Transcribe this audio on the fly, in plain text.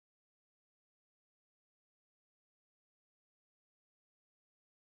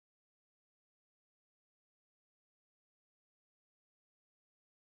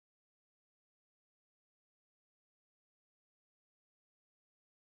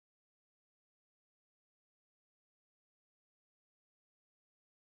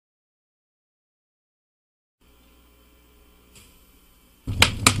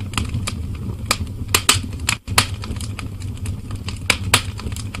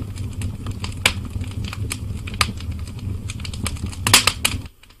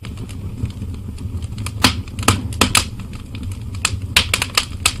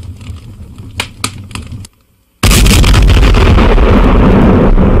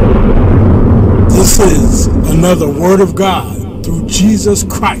is another Word of God through Jesus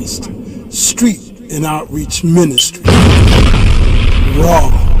Christ, Street and Outreach Ministry. Raw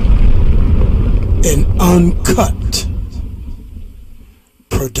and uncut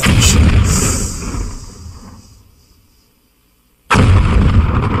productions.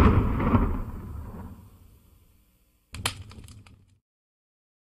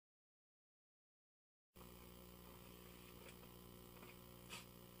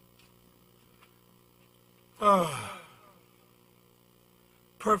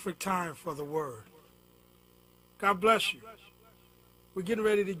 Perfect time for the word. God bless you. We're getting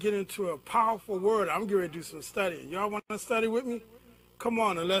ready to get into a powerful word. I'm getting ready to do some studying. Y'all want to study with me? Come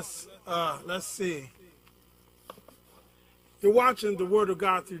on and let's see. You're watching the Word of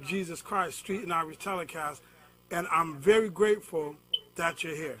God through Jesus Christ, Street and Outreach Telecast, and I'm very grateful that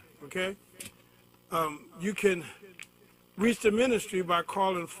you're here. Okay? You can reach the ministry by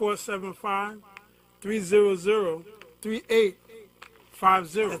calling 475-300-3850.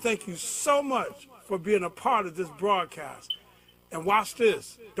 And thank you so much for being a part of this broadcast. And watch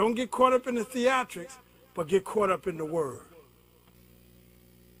this. Don't get caught up in the theatrics, but get caught up in the Word.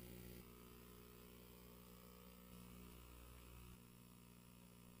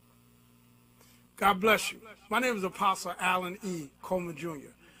 God bless you. My name is Apostle A.E.Coleman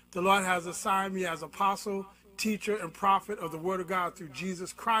Jr. The Lord has assigned me as apostle, teacher, and prophet of the Word of God through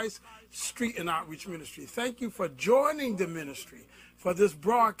Jesus Christ, Street and Outreach Ministry. Thank you for joining the ministry for this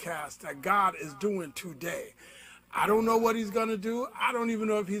broadcast that God is doing today. I don't know what he's going to do. I don't even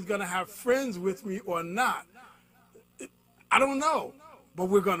know if he's going to have friends with me or not. I don't know, but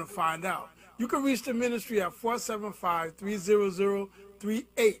we're going to find out. You can reach the ministry at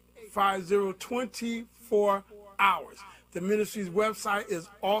 475-300-3850, 24 hours. The ministry's website is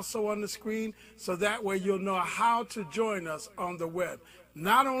also on the screen, so that way you'll know how to join us on the web.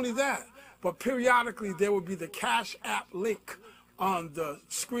 Not only that, but periodically there will be the Cash App link on the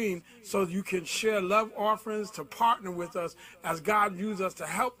screen so you can share love offerings to partner with us as God uses us to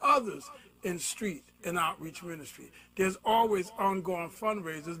help others in street and outreach ministry. There's always ongoing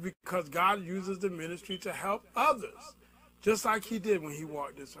fundraisers because God uses the ministry to help others, just like he did when he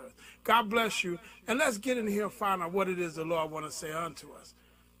walked this earth. God bless you, and let's get in here and find out what it is the Lord wants to say unto us.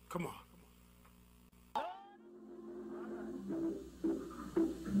 Come on.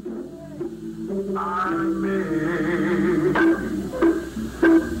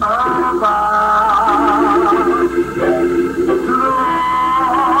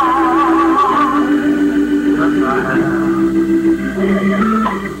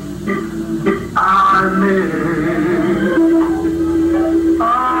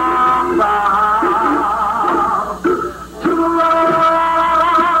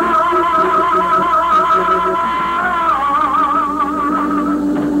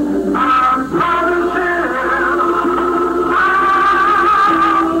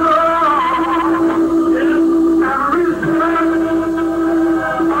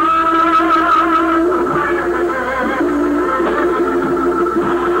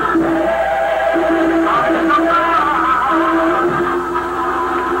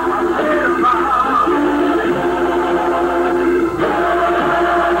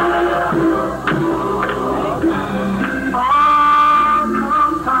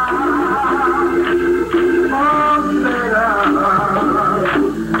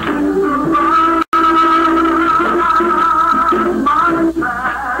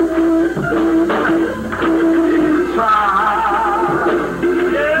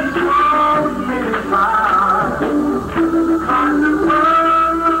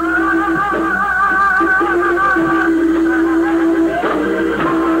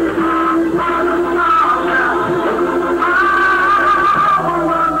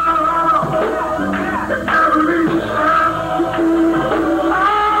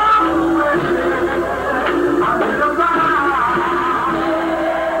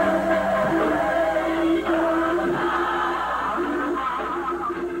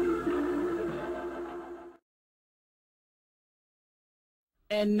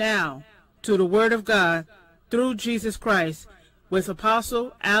 And now, to the Word of God through Jesus Christ with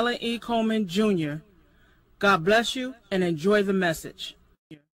Apostle A.E.Coleman Jr. God bless you and enjoy the message.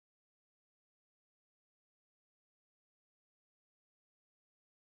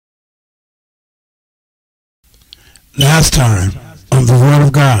 Last time on the Word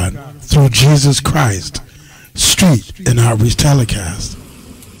of God through Jesus Christ, Street and Outreach Telecast.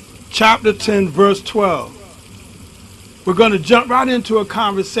 Chapter 10, verse 12. We're going to jump right into a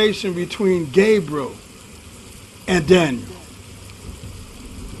conversation between Gabriel and Daniel.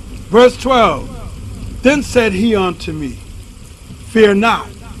 Verse 12. Then said he unto me, Fear not,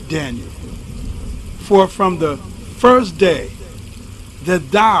 Daniel, For from the first day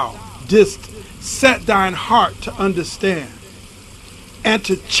that thou didst set thine heart to understand and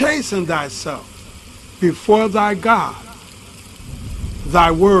to chasten thyself before thy God, thy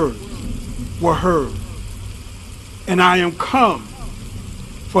words were heard, and I am come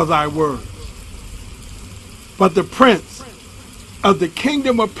for thy words. But the prince of the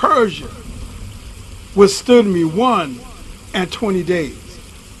kingdom of Persia withstood me 21 days.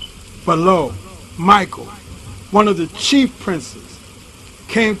 But lo, Michael, one of the chief princes,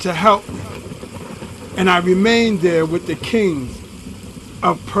 came to help me, and I remained there with the kings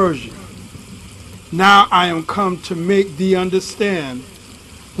of Persia. Now I am come to make thee understand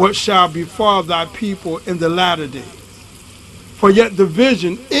what shall befall thy people in the latter days. For yet the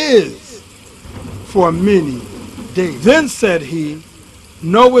vision is for many days. Then said he,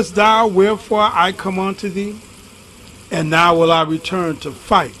 knowest thou wherefore I come unto thee? And now will I return to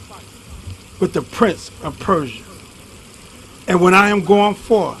fight with the prince of Persia. And when I am gone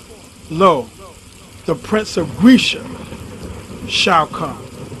forth, lo, the prince of Grecia shall come.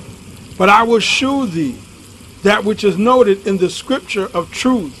 But I will shew thee that which is noted in the scripture of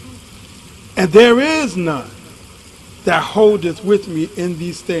truth, and there is none that holdeth with me in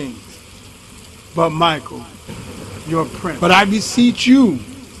these things, but Michael, your prince. But I beseech you,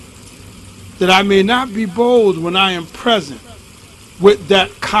 that I may not be bold when I am present with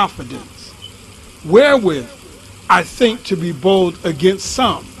that confidence, wherewith I think to be bold against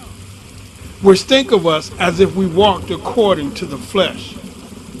some, which think of us as if we walked according to the flesh.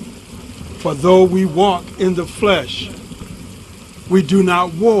 For though we walk in the flesh, we do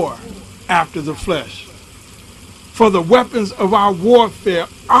not war after the flesh. For the weapons of our warfare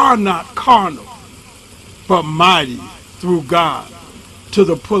are not carnal, but mighty through God to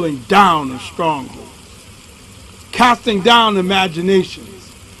the pulling down of strongholds, casting down imaginations,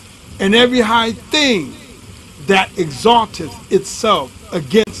 and every high thing that exalteth itself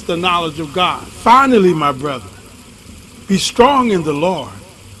against the knowledge of God. Finally, my brother, be strong in the Lord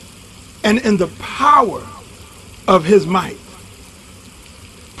and in the power of his might.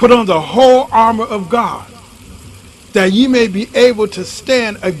 Put on the whole armor of God, that ye may be able to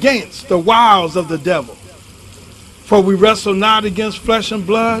stand against the wiles of the devil. For we wrestle not against flesh and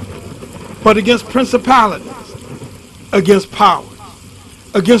blood, but against principalities, against powers,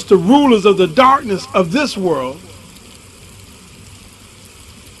 against the rulers of the darkness of this world,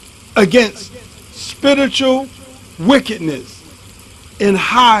 against spiritual wickedness in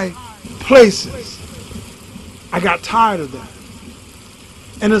high places. I got tired of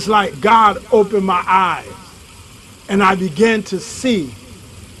that. And it's like God opened my eyes, and I began to see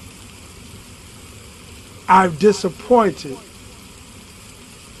I've disappointed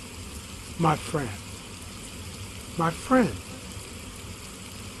my friend. My friend,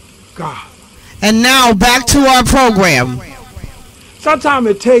 God. And now back to our program. Sometimes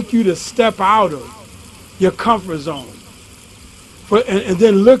it takes you to step out of your comfort zone and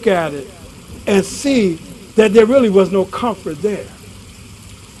then look at it and see that there really was no comfort there.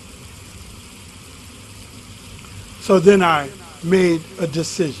 So then I made a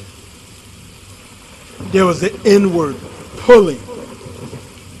decision. There was an inward pulling.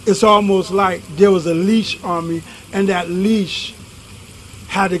 It's almost like there was a leash on me, and that leash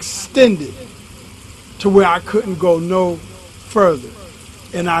had extended to where I couldn't go no further.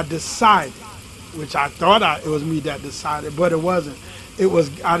 And I decided, which I thought it was me that decided, but it wasn't. It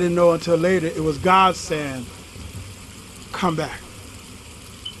was, I didn't know until later, it was God saying, come back.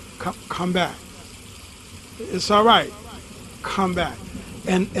 Come back. It's all right. Come back.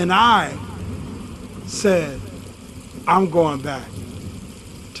 And I said, I'm going back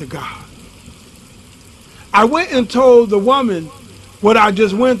to God. I went and told the woman what I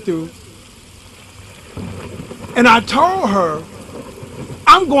just went through, and I told her,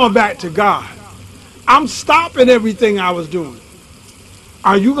 I'm going back to God. I'm stopping everything I was doing.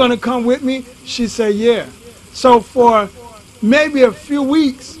 Are you going to come with me? She said, yeah. So for maybe a few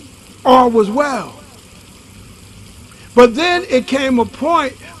weeks, all was well. But then it came a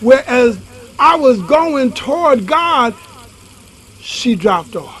point where as I was going toward God, she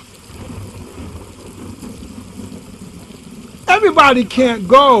dropped off. Everybody can't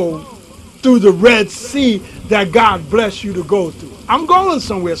go through the Red Sea that God bless you to go through. I'm going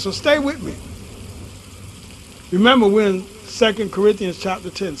somewhere, so stay with me. Remember, we're in 2 Corinthians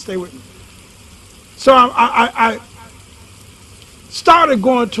chapter 10. Stay with me. So I started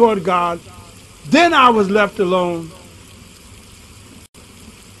going toward God. Then I was left alone.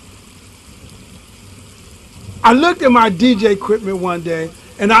 I looked at my DJ equipment one day,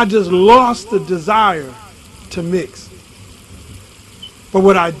 and I just lost the desire to mix. But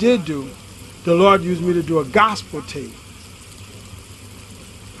what I did do, the Lord used me to do a gospel tape.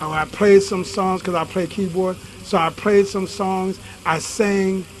 I played some songs because I play keyboard. So I played some songs, I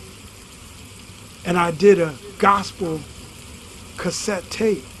sang, and I did a gospel cassette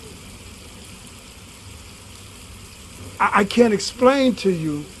tape. I can't explain to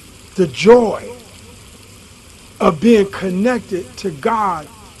you the joy of being connected to God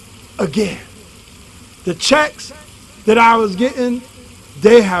again. The checks that I was getting,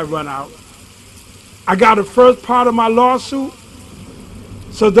 they had run out. I got the first part of my lawsuit,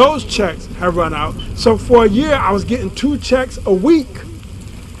 so those checks had run out. So for a year, I was getting 2 checks a week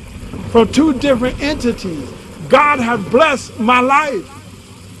from 2 different entities. God had blessed my life.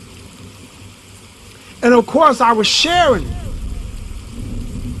 And of course, I was sharing it.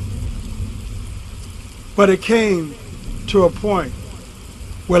 But it came to a point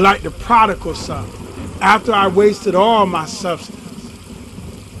where, like the prodigal son, after I wasted all my substance,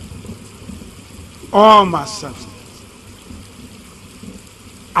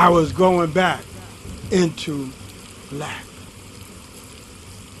 I was going back into lack.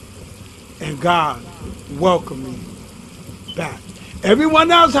 And God welcomed me back.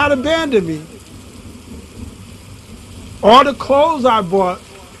 Everyone else had abandoned me. All the clothes I bought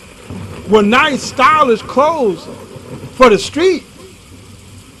were nice, stylish clothes for the street.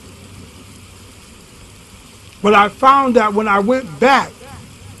 But I found that when I went back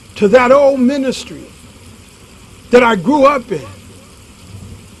to that old ministry that I grew up in,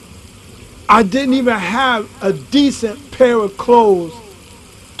 I didn't even have a decent pair of clothes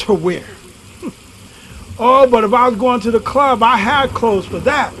to wear. Oh, but if I was going to the club, I had clothes for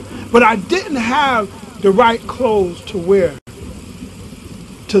that. But I didn't have the right clothes to wear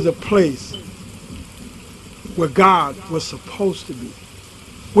to the place where God was supposed to be,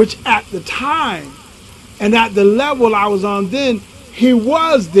 which at the time and at the level I was on then, he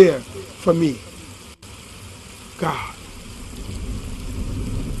was there for me, God.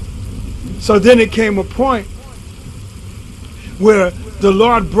 So then it came a point where the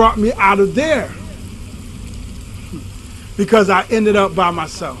Lord brought me out of there because I ended up by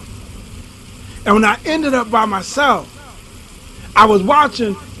myself. And when I ended up by myself, I was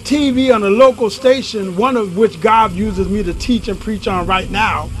watching TV on a local station, one of which God uses me to teach and preach on right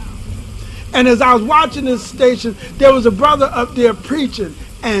now. And as I was watching this station, there was a brother up there preaching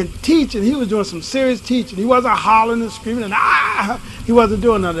and teaching. He was doing some serious teaching. He wasn't hollering and screaming and he wasn't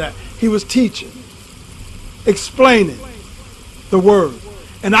doing none of that. He was teaching, explaining the word.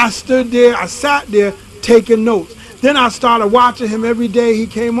 And I stood there, I sat there taking notes. Then I started watching him every day he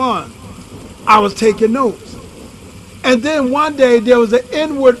came on. I was taking notes. And then one day there was an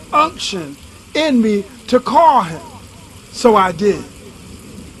inward unction in me to call him. So I did.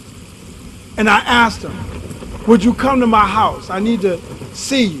 And I asked him, would you come to my house? I need to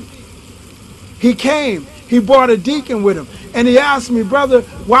see you. He came. He brought a deacon with him. And he asked me, brother,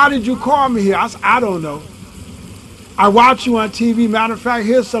 why did you call me here? I said, I don't know. I watched you on TV. Matter of fact,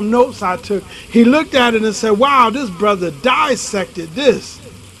 here's some notes I took. He looked at it and said, wow, this brother dissected this.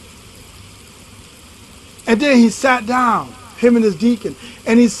 And then he sat down, him and his deacon,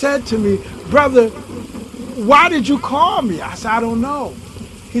 and he said to me, brother, why did you call me? I said, I don't know.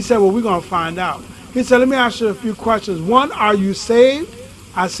 He said, well, we're going to find out. He said, let me ask you a few questions. One, are you saved?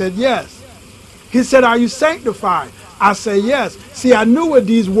 I said, yes. He said, are you sanctified? I said, yes. See, I knew what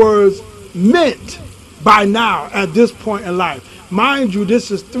these words meant by now at this point in life. Mind you,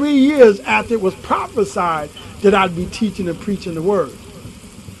 this is 3 years after it was prophesied that I'd be teaching and preaching the word.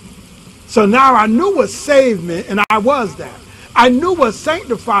 So now I knew what saved meant, and I was that. I knew what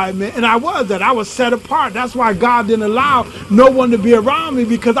sanctified meant, and I was that. I was set apart. That's why God didn't allow no one to be around me,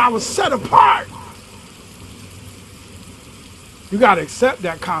 because I was set apart. You got to accept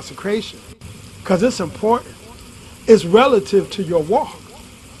that consecration, because it's important. It's relative to your walk.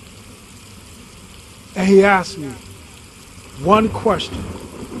 And he asked me one question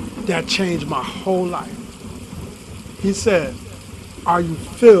that changed my whole life. He said, are you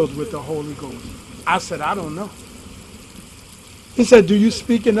filled with the Holy Ghost? I said, I don't know. He said, do you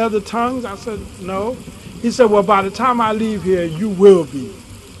speak in other tongues? I said, no. He said, well, by the time I leave here, you will be.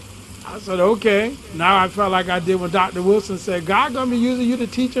 I said, okay. Now I felt like I did when Dr. Wilson said, God going to be using you to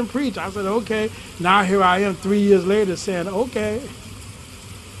teach and preach. I said, okay. Now here I am 3 years later saying, okay.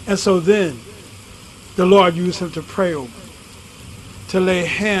 And so then the Lord used him to pray over me, to lay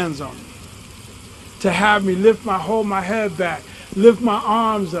hands on me, to have me hold my head back, lift my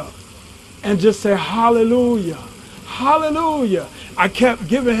arms up, and just say, hallelujah, hallelujah. I kept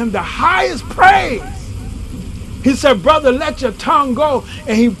giving him the highest praise He said, brother, let your tongue go.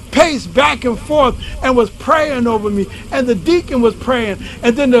 And he paced back and forth and was praying over me. And the deacon was praying.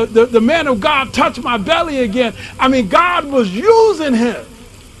 And then the man of God touched my belly again. I mean, God was using him.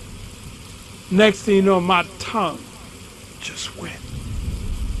 Next thing you know, my tongue just went.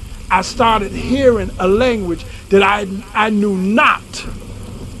 I started hearing a language that I knew not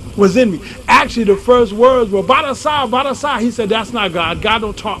was in me. Actually, the first words were, Badasai, Badasai. He said, that's not God. God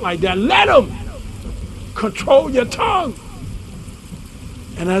don't talk like that. Let him control your tongue.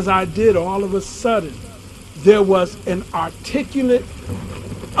 And as I did, all of a sudden, there was an articulate,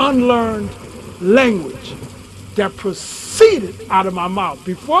 unlearned language that proceeded out of my mouth.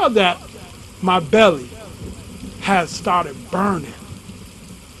 Before that, my belly had started burning.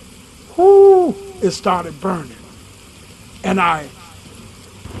 Whoo, it started burning. And I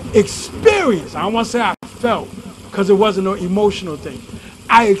experienced, I don't want to say I felt, because it wasn't no emotional thing.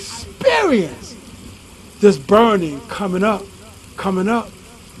 I experienced this burning coming up, coming up,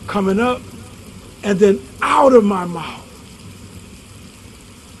 coming up, and then out of my mouth,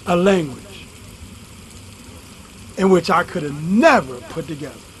 a language in which I could have never put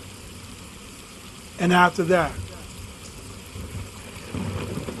together. And after that,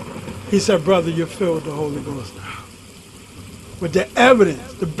 he said, brother, you're filled with the Holy Ghost now. With the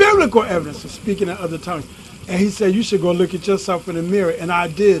evidence, the biblical evidence of speaking in other tongues. And he said, you should go look at yourself in the mirror. And I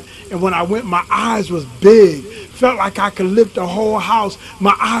did. And when I went, my eyes was big. Felt like I could lift the whole house.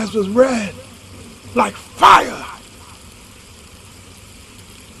 My eyes was red, like fire.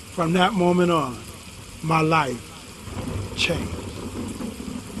 From that moment on, my life changed.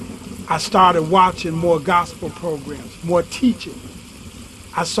 I started watching more gospel programs, more teaching.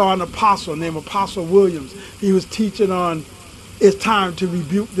 I saw an apostle named Apostle Williams. He was teaching on it's time to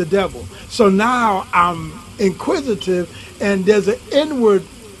rebuke the devil. So now I'm inquisitive, and there's an inward,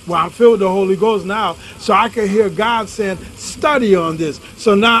 well, I'm filled with the Holy Ghost now, so I can hear God saying, study on this.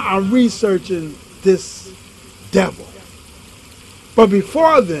 So now I'm researching this devil. But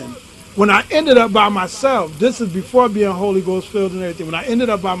before then, when I ended up by myself, this is before being Holy Ghost filled and everything, when I ended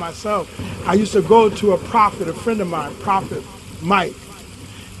up by myself, I used to go to a prophet, a friend of mine, Prophet Mike.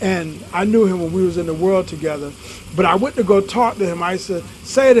 And I knew him when we was in the world together. But I went to go talk to him. I used to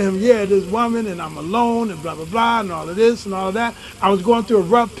say to him, yeah, this woman, and I'm alone, and blah, blah, blah, and all of this and all of that. I was going through a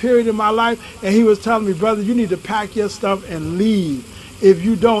rough period in my life, and he was telling me, brother, you need to pack your stuff and leave. If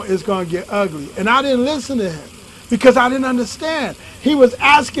you don't, it's going to get ugly. And I didn't listen to him because I didn't understand. He was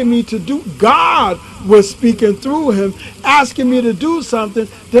asking me to do, God was speaking through him, asking me to do something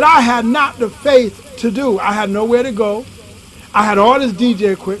that I had not the faith to do. I had nowhere to go. I had all this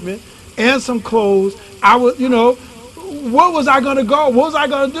DJ equipment and some clothes. I was, you know, what was I going to go? What was I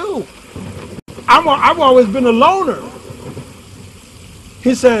going to do? I've always been a loner.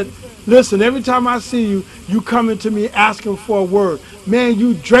 He said, listen, every time I see you, you coming to me asking for a word. Man,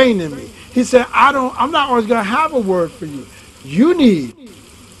 you draining me. He said, I'm not always going to have a word for you. You need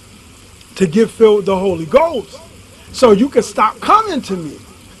to get filled with the Holy Ghost so you can stop coming to me.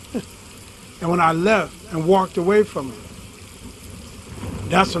 And when I left and walked away from him,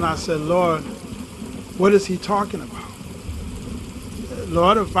 that's when I said, Lord, what is he talking about?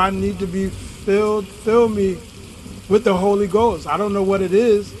 Lord, if I need to be filled, fill me with the Holy Ghost. I don't know what it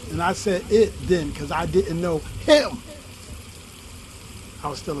is. And I said it then because I didn't know him. I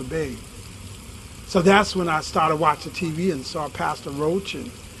was still a babe. So that's when I started watching TV and saw Pastor Roach,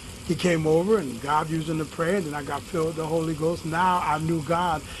 and he came over and God used him to pray, and then I got filled with the Holy Ghost. Now I knew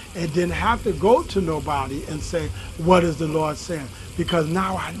God and didn't have to go to nobody and say, what is the Lord saying? Because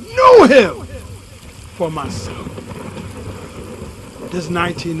now I knew him for myself. This is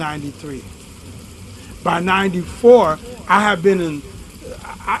 1993. By 94,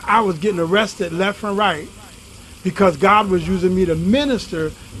 I was getting arrested left and right because God was using me to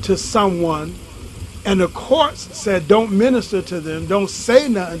minister to someone, and the courts said don't minister to them, don't say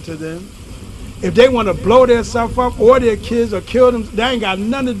nothing to them. If they want to blow themselves up or their kids or kill them, that ain't got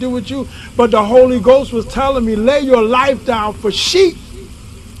nothing to do with you. But the Holy Ghost was telling me, lay your life down for sheep.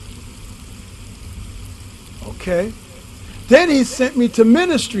 Okay. Then he sent me to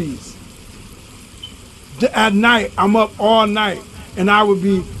ministries. At night, I'm up all night, and I would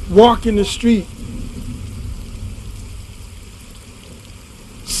be walking the street,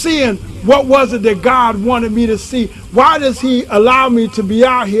 seeing what was it that God wanted me to see. Why does he allow me to be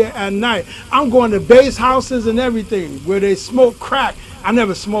out here at night? I'm going to base houses and everything where they smoke crack. I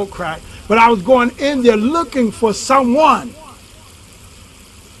never smoked crack, but I was going in there looking for someone.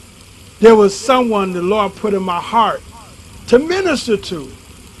 There was someone the Lord put in my heart to minister to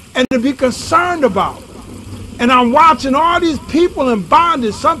and to be concerned about. And I'm watching all these people in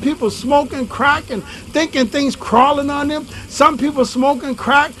bondage. Some people smoking crack and thinking things crawling on them. Some people smoking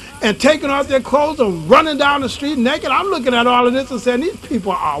crack and taking off their clothes and running down the street naked. I'm looking at all of this and saying, these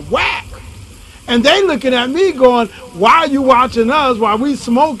people are whack. And they looking at me going, why are you watching us while we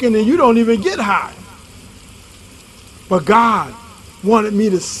smoking and you don't even get high? But God wanted me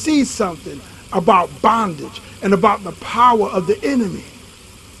to see something about bondage and about the power of the enemy.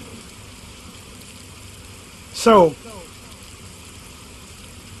 So,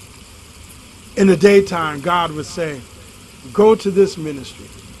 in the daytime, God would say, go to this ministry,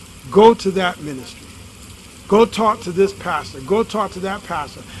 go to that ministry, go talk to this pastor, go talk to that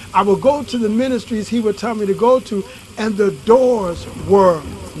pastor. I would go to the ministries he would tell me to go to, and the doors were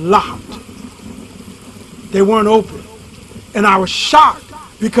locked. They weren't open. And I was shocked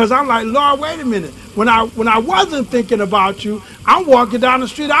because I'm like, Lord, wait a minute. When I wasn't thinking about you, I'm walking down the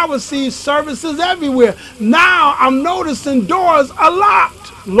street, I would see services everywhere. Now I'm noticing doors are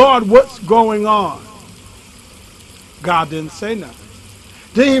locked. Lord, what's going on? God didn't say nothing.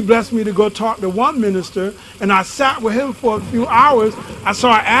 Then he blessed me to go talk to one minister, and I sat with him for a few hours. I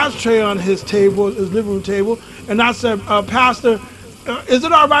saw an ashtray on his table, his living room table, and I said, Pastor, is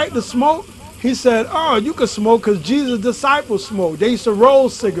it all right to smoke? He said, oh, you can smoke because Jesus' disciples smoked. They used to roll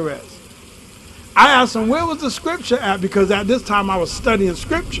cigarettes. I asked him, where was the scripture at? Because at this time I was studying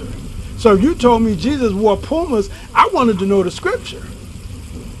scripture. So if you told me Jesus wore Pumas, I wanted to know the scripture.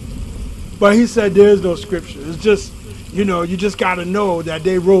 But he said, there is no scripture. It's just, you know, you just got to know that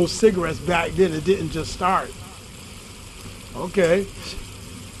they rolled cigarettes back then. It didn't just start. Okay.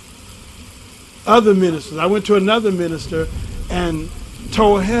 Other ministers. I went to another minister and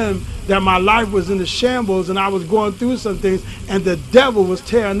told him that my life was in the shambles and I was going through some things and the devil was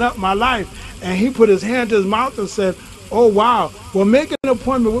tearing up my life. And he put his hand to his mouth and said, oh, wow, well, make an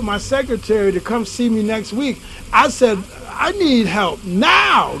appointment with my secretary to come see me next week. I said, I need help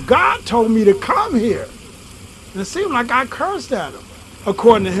now. God told me to come here. And it seemed like I cursed at him,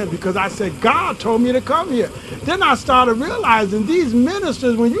 according to him, because I said, God told me to come here. Then I started realizing these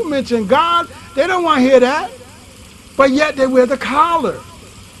ministers, when you mention God, they don't want to hear that. But yet they wear the collar.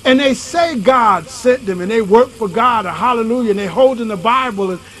 And they say God sent them, and they work for God, and hallelujah, and they holding the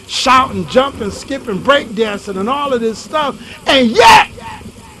Bible and shouting, jumping, skipping, breakdancing, and all of this stuff. And yet,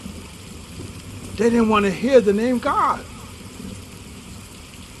 they didn't want to hear the name God.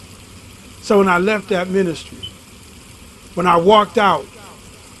 So when I left that ministry, when I walked out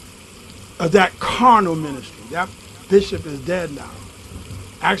of that carnal ministry, that bishop is dead now.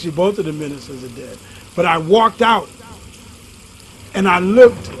 Actually, both of the ministers are dead. But I walked out, and I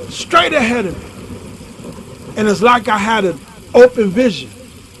looked straight ahead of me. And it's like I had an open vision.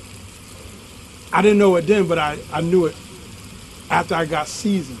 I didn't know it then, but I knew it after I got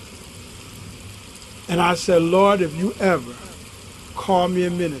seasoned. And I said, Lord, if you ever call me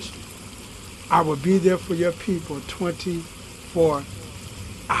in ministry, I will be there for your people 24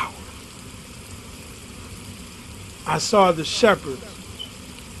 hours. I saw the shepherds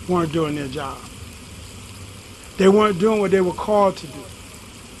weren't doing their job. They weren't doing what they were called to do.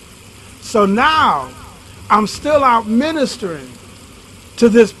 So now I'm still out ministering to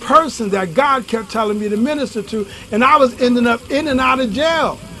this person that God kept telling me to minister to, and I was ending up in and out of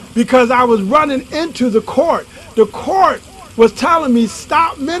jail because I was running into the court. The court was telling me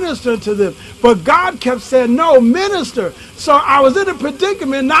stop ministering to them, but God kept saying no, minister. So I was in a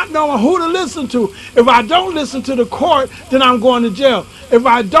predicament not knowing who to listen to. If I don't listen to the court, then I'm going to jail. If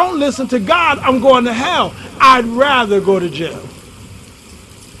I don't listen to God, I'm going to hell. I'd rather go to jail.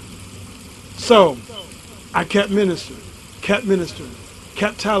 So I kept ministering,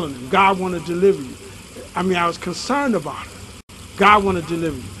 kept telling them, God want to deliver you. I mean, I was concerned about it. God want to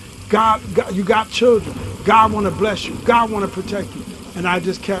deliver you. God, you got children. God want to bless you. God want to protect you. And I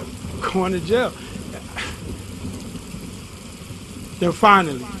just kept going to jail. Then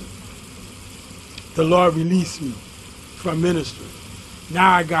finally, the Lord released me from ministry.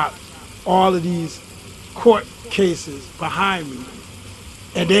 Now I got all of these court cases behind me,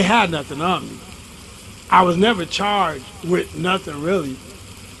 and they had nothing on me. I was never charged with nothing really.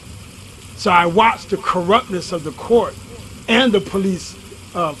 So I watched the corruptness of the court and the police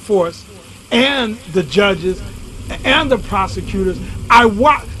force and the judges and the prosecutors.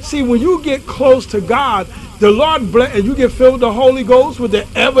 See, when you get close to God, the Lord bless, and you get filled with the Holy Ghost with the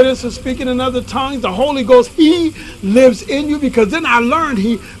evidence of speaking in other tongues, the Holy Ghost, He lives in you. Because then I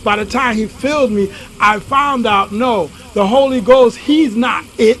learned by the time He filled me, I found out, no, the Holy Ghost, He's not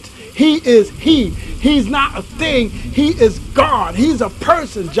it. He is He. He's not a thing. He is God. He's a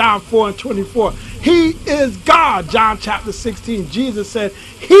person, John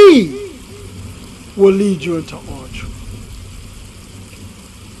will lead you into all truth.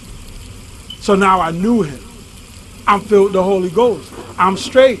 So now I knew him. I'm filled with the Holy Ghost. I'm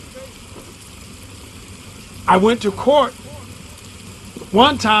straight. I went to court.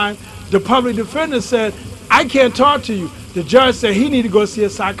 One time, the public defender said, I can't talk to you. The judge said he needed to go see a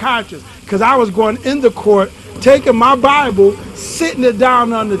psychiatrist because I was going in the court, taking my Bible, sitting it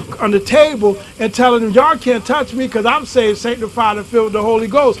down on the table and telling them, y'all can't touch me because I'm saved, sanctified, and filled with the Holy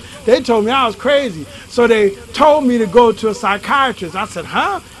Ghost. They told me I was crazy. So they told me to go to a psychiatrist. I said,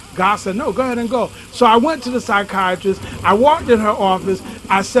 huh? God said, no, go ahead and go. So I went to the psychiatrist. I walked in her office.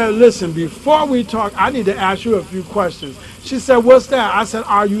 I said, listen, before we talk, I need to ask you a few questions. She said, what's that? I said,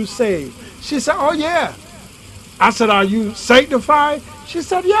 are you saved? She said, oh, yeah. I said, are you sanctified? She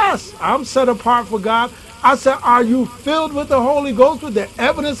said, yes, I'm set apart for God. I said, are you filled with the Holy Ghost with the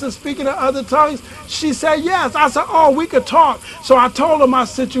evidence of speaking in other tongues? She said, yes. I said, oh, we could talk. So I told her my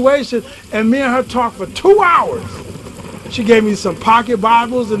situation, and me and her talked for 2 hours. She gave me some pocket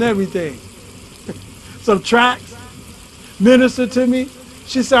Bibles and everything, some tracts, ministered to me.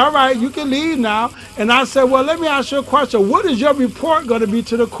 She said, all right, you can leave now. And I said, well, let me ask you a question. What is your report going to be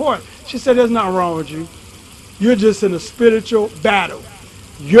to the court? She said, there's nothing wrong with you. You're just in a spiritual battle.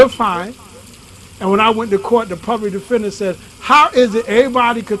 You're fine. And when I went to court, the public defender said, how is it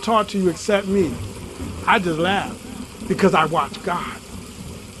everybody could talk to you except me? I just laughed because I watched God.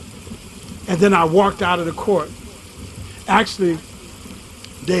 And then I walked out of the court. Actually,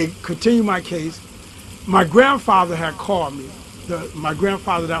 they continued my case. My grandfather had called me. My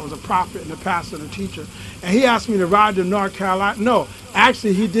grandfather that was a prophet and a pastor and a teacher. And he asked me to ride to North Carolina. No,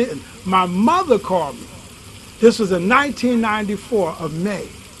 actually he didn't. My mother called me. This was in 1994 of May.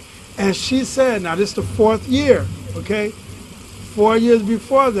 And she said, now this is the 4th year, okay? 4 years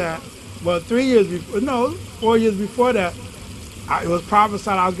before that, well, 3 years before, no, 4 years before that, it was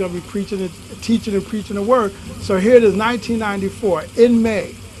prophesied I was going to be preaching and teaching and preaching the word. So here it is, 1994, in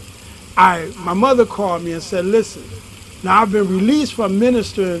May. My mother called me and said, listen, now I've been released from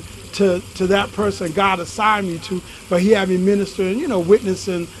ministering to that person God assigned me to, but he had me ministering, you know,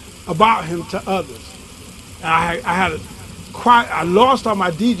 witnessing about him to others. And I lost all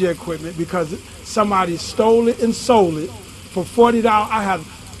my DJ equipment because somebody stole it and sold it for $40. I had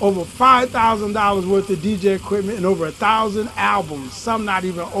over $5,000 worth of DJ equipment and over 1,000 albums, some not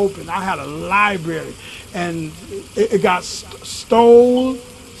even open. I had a library, and it got stolen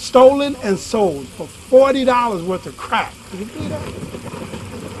and sold for $40 worth of crack. Can you believe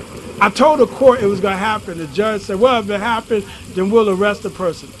that? I told the court it was going to happen. The judge said, well, if it happened, then we'll arrest the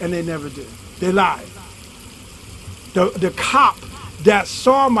person. And they never did. They lied. The cop that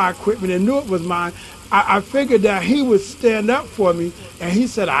saw my equipment and knew it was mine, I figured that he would stand up for me, and he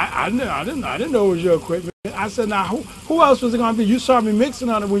said, I didn't know it was your equipment. I said, now, who else was it going to be? You saw me mixing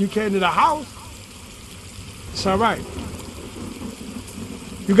on it when you came to the house. It's all right.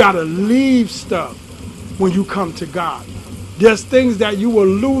 You got to leave stuff when you come to God. There's things that you will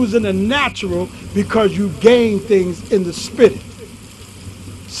lose in the natural because you gain things in the spirit.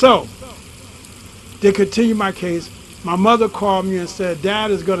 So, they continued my case. My mother called me and said,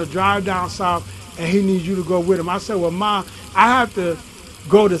 Dad is going to drive down south and he needs you to go with him. I said, well, Mom, I have to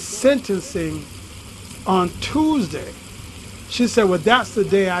go to sentencing on Tuesday. She said, well, that's the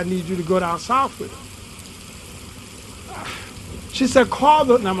day I need you to go down south with him. She said,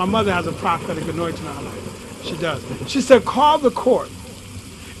 now my mother has a prophetic anointing on her life. She does. She said, call the court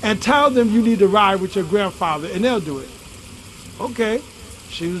and tell them you need to ride with your grandfather and they'll do it. Okay.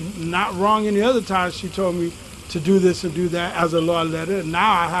 She was not wrong any other time she told me to do this and do that as the Lord led her. And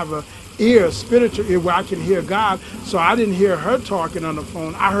now I have a spiritual ear where I can hear God. So I didn't hear her talking on the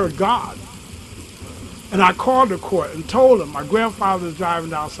phone. I heard God. And I called the court and told him my grandfather's driving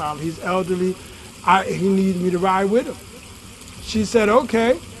down south. He's elderly. He needs me to ride with him. She said,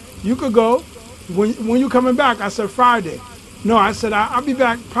 okay, you could go. When you coming back? I said, Friday. No, I said, I'll be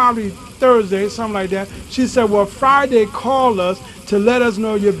back probably Thursday, something like that. She said, well, Friday, call us to let us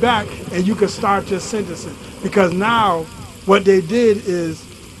know you're back and you can start your sentencing. Because now what they did is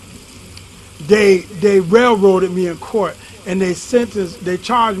they railroaded me in court and they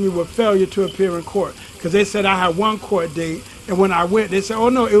charged me with failure to appear in court. Because they said I had one court date, and when I went, they said, oh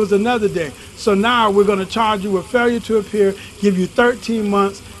no, it was another day. So now we're going to charge you with failure to appear, give you 13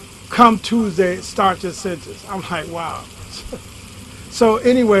 months, come Tuesday, start your sentence. I'm like, wow. So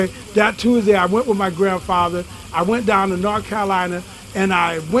anyway, that Tuesday I went with my grandfather. I went down to North Carolina and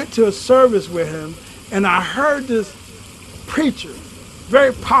I went to a service with him, and I heard this preacher,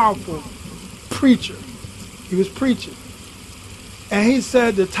 very powerful preacher. He was preaching. And he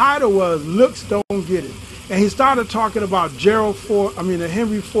said the title was Looks Don't Get It. And he started talking about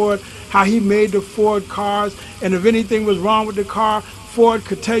Henry Ford, how he made the Ford cars, and if anything was wrong with the car, Ford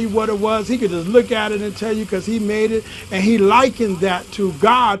could tell you what it was. He could just look at it and tell you because he made it. And he likened that to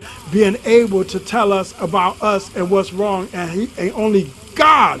God being able to tell us about us and what's wrong, and only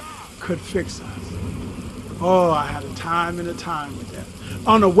God could fix us. Oh, I had a time and a time with that.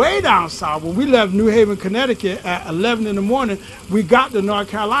 On the way down south, when we left New Haven, Connecticut at 11 in the morning, we got to North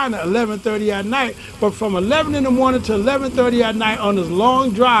Carolina at 11:30 at night. But from 11 in the morning to 11:30 at night on this long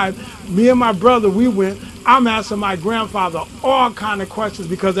drive, me and my brother, we went. I'm asking my grandfather all kind of questions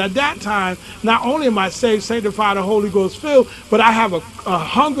because at that time, not only am I saved, sanctified, and Holy Ghost filled, but I have a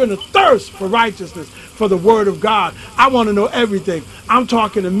hunger and a thirst for righteousness, for the Word of God. I want to know everything. I'm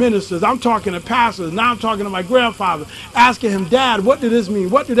talking to ministers. I'm talking to pastors. Now I'm talking to my grandfather, asking him, Dad, what did this mean?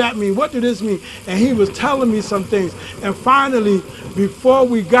 What did that mean? What did this mean? And he was telling me some things. And finally, before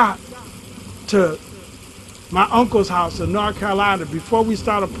we got to my uncle's house in North Carolina, before we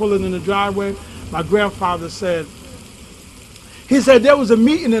started pulling in the driveway, my grandfather said, there was a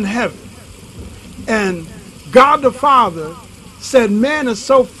meeting in heaven, and God the Father said, man is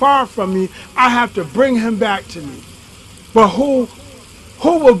so far from me, I have to bring him back to me. But who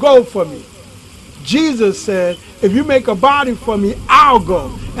will go for me? Jesus said, if you make a body for me, I'll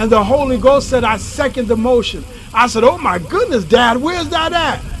go. And the Holy Ghost said, I second the motion. I said, oh my goodness, Dad, where's that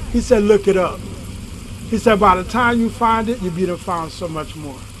at? He said, look it up. He said, by the time you find it, you'll be to found so much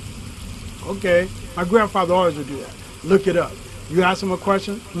more. Okay, my grandfather always would do that. Look it up. You ask him a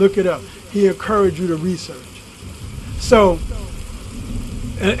question, look it up. He encouraged you to research. So,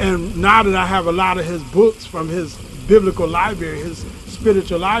 and now that I have a lot of his books from his biblical library, his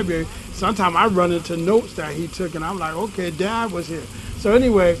spiritual library, sometimes I run into notes that he took and I'm like, okay, Dad was here. So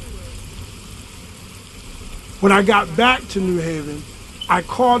anyway, when I got back to New Haven, I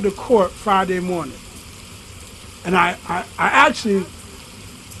called the court Friday morning. And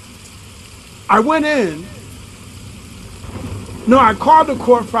I went in. No, I called the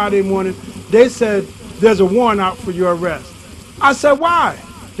court Friday morning. They said, there's a warrant out for your arrest. I said, why?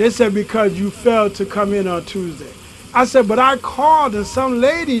 They said, because you failed to come in on Tuesday. I said, but I called and some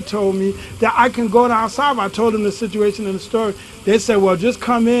lady told me that I can go down south. I told them the situation and the story. They said, well, just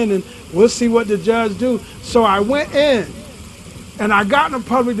come in and we'll see what the judge do. So I went in and I got in the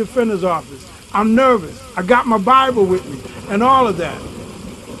public defender's office. I'm nervous. I got my Bible with me and all of that.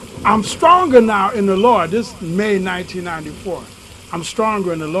 I'm stronger now in the Lord. This is May 1994. I'm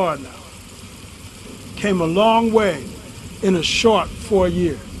stronger in the Lord now. Came a long way in a short 4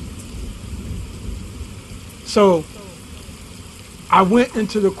 years. So I went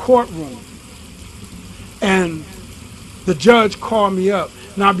into the courtroom and the judge called me up.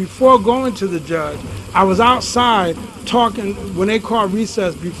 Now before going to the judge, I was outside talking, when they called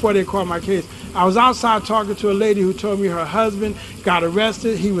recess, before they called my case, I was outside talking to a lady who told me her husband got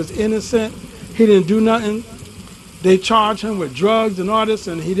arrested. He was innocent. He didn't do nothing. They charged him with drugs and all this,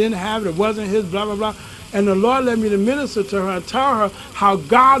 and he didn't have it. It wasn't his, blah, blah, blah. And the Lord led me to minister to her and tell her how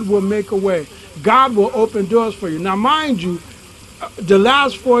God will make a way. God will open doors for you. Now, mind you, the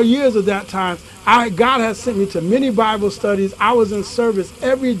last 4 years of that time, God has sent me to many Bible studies. I was in service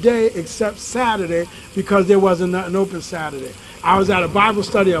every day except Saturday because there wasn't nothing open Saturday. I was at a Bible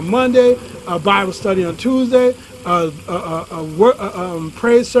study on Monday, a Bible study on Tuesday,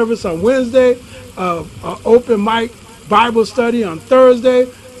 praise service on Wednesday, open mic Bible study on Thursday,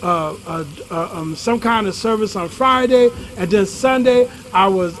 some kind of service on Friday, and then Sunday I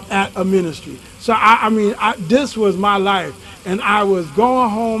was at a ministry. So this was my life. And I was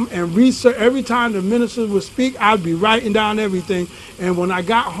going home and research. Every time the ministers would speak, I'd be writing down everything. And when I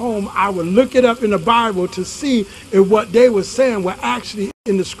got home, I would look it up in the Bible to see if what they were saying were actually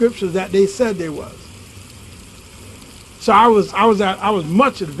in the scriptures that they said they was. So I was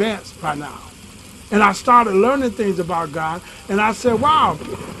much advanced by now. And I started learning things about God. And I said, wow,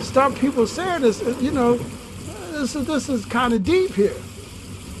 stuff people saying this, this is kind of deep here.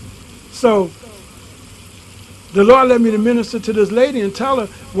 So the Lord led me to minister to this lady and tell her,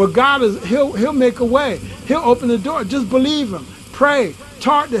 well, God is, he'll make a way. He'll open the door. Just believe him. Pray.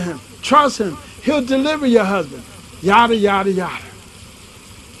 Talk to him. Trust him. He'll deliver your husband. Yada, yada, yada.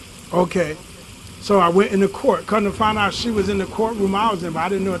 Okay. So I went in the court. Come to find out she was in the courtroom I was in, but I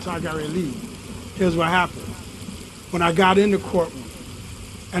didn't know until I got ready to leave. Here's what happened. When I got in the courtroom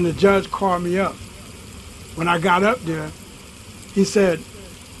and the judge called me up, when I got up there, he said,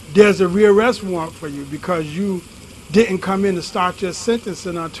 there's a rearrest warrant for you because you didn't come in to start your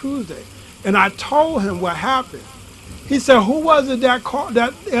sentencing on Tuesday. And I told him what happened. He said, who was it that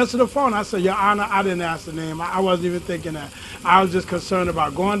answered the phone? I said, Your Honor, I didn't ask the name. I wasn't even thinking that. I was just concerned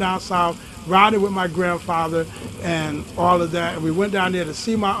about going down south, riding with my grandfather and all of that. And we went down there to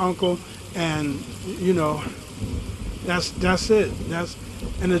see my uncle, and you know, that's it.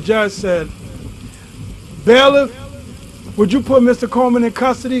 And the judge said, "Bailiff, would you put Mr. Coleman in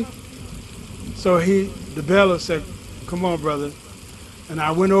custody?" So the bailiff said, "Come on, brother." And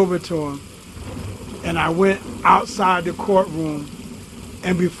I went over to him, and I went outside the courtroom,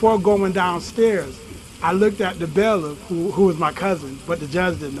 and before going downstairs, I looked at the bailiff, who was my cousin, but the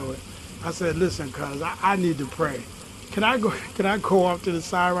judge didn't know it. I said, "Listen, cuz, I need to pray. Can I go off to the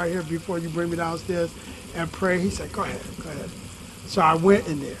side right here before you bring me downstairs and pray?" He said, go ahead. So I went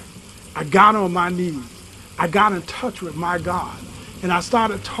in there. I got on my knees. I got in touch with my God. And I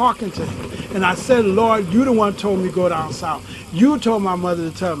started talking to him. And I said, "Lord, you the one told me go down south. You told my mother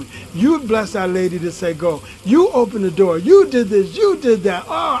to tell me. You blessed that lady to say go. You opened the door. You did this. You did that."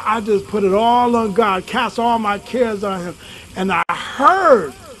 Oh, I just put it all on God, cast all my cares on him. And I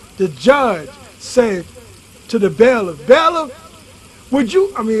heard the judge say to the bailiff,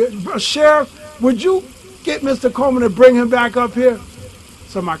 "Sheriff, would you get Mr. Coleman and bring him back up here?"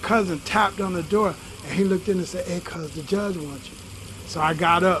 So my cousin tapped on the door, and he looked in and said, "Hey, cuz, the judge wants you." So I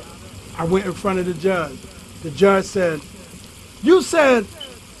got up. I went in front of the judge. The judge said, "You said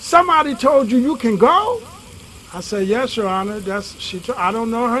somebody told you can go?" I said, "Yes, Your Honor. I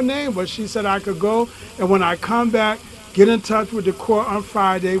don't know her name, but she said I could go. And when I come back, get in touch with the court on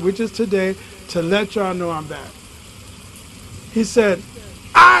Friday, which is today, to let y'all know I'm back." He said,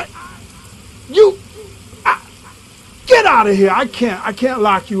 "Get out of here. I can't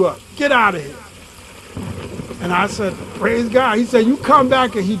lock you up. Get out of here." And I said, "Praise God." He said, "You come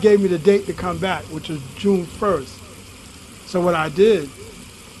back," and he gave me the date to come back, which was June 1st. So what I did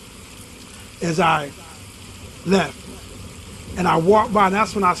is I left, and I walked by, and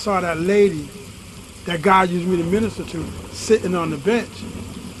that's when I saw that lady that God used me to minister to sitting on the bench.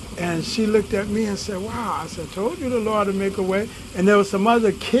 And she looked at me and said, "Wow." I said, "Told you the Lord to make a way." And there were some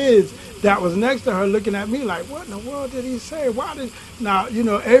other kids that was next to her looking at me like, "What in the world did he say? Now, you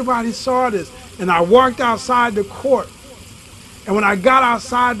know, everybody saw this." And I walked outside the court. And when I got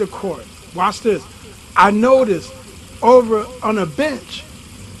outside the court, watch this, I noticed over on a bench,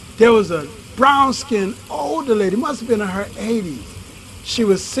 there was a brown-skinned older lady, must have been in her 80s. She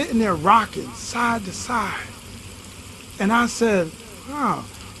was sitting there rocking side to side. And I said, "Wow."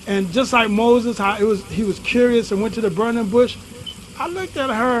 And just like Moses, he was curious and went to the burning bush, I looked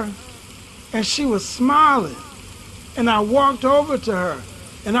at her and she was smiling. And I walked over to her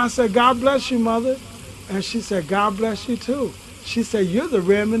and I said, "God bless you, mother." And she said, "God bless you too." She said, "You're the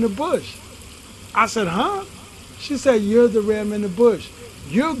ram in the bush." I said, "Huh?" She said, "You're the ram in the bush.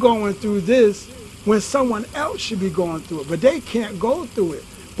 You're going through this when someone else should be going through it, but they can't go through it,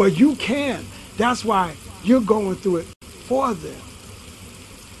 but you can. That's why you're going through it for them."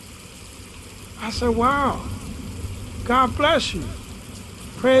 I said, "Wow, God bless you.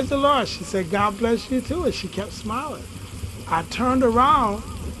 Praise the Lord." She said, "God bless you too," and she kept smiling. I turned around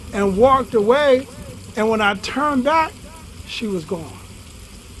and walked away, and when I turned back, she was gone.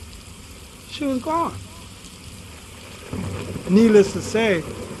 She was gone. Needless to say,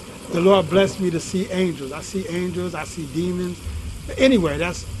 the Lord blessed me to see angels. I see angels, I see demons. Anyway,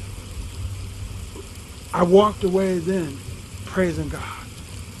 I walked away then, praising God.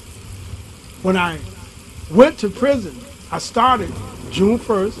 When I went to prison, I started June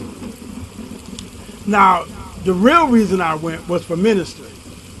 1st. Now, the real reason I went was for ministry,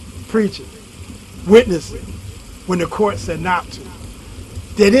 preaching, witnessing, when the court said not to.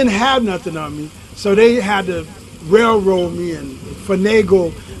 They didn't have nothing on me, so they had to railroad me and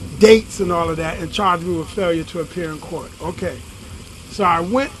finagle dates and all of that and charge me with failure to appear in court. Okay, so I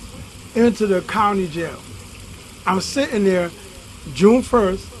went into the county jail. I'm sitting there June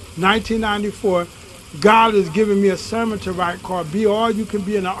 1st, 1994. God is giving me a sermon to write called "Be All You Can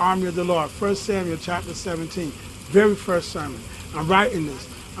Be in the Army of the Lord," 1 Samuel chapter 17, very first sermon. I'm writing this.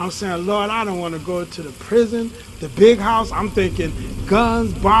 I'm saying, "Lord, I don't want to go to the prison, the big house." I'm thinking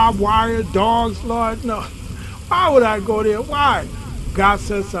guns, barbed wire, dogs. Lord, no. Why would I go there? Why? God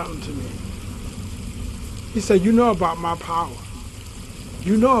said something to me. He said, "You know about my power.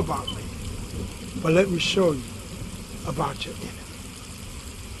 You know about me. But let me show you about your enemy."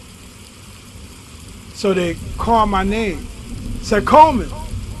 So they called my name, said, "Coleman,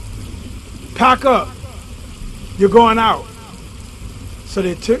 pack up. You're going out." So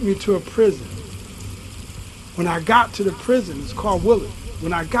they took me to a prison. When I got to the prison, it's called Willard.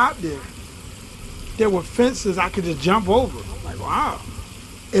 When I got there were fences I could just jump over. I'm like, wow.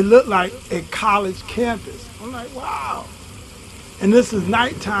 It looked like a college campus. I'm like, wow. And this is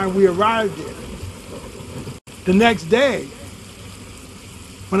nighttime we arrived there. The next day,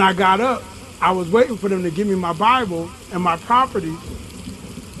 when I got up, I was waiting for them to give me my Bible and my property.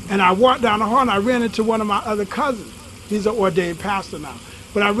 And I walked down the hall and I ran into one of my other cousins. He's an ordained pastor now.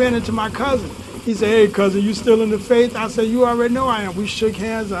 But I ran into my cousin. He said, hey, cousin, you still in the faith? I said, you already know I am. We shook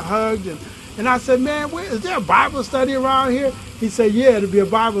hands and hugged. And I said, man, is there a Bible study around here? He said, yeah, it'll be a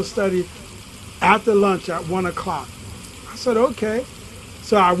Bible study after lunch at 1 o'clock. I said, okay.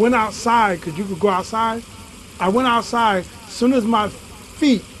 So I went outside, because you could go outside. I went outside. As soon as my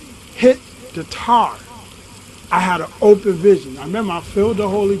feet hit the tar, I had an open vision. I remember I filled the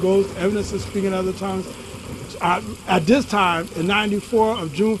Holy Ghost, evidence of speaking other tongues. At this time, in 94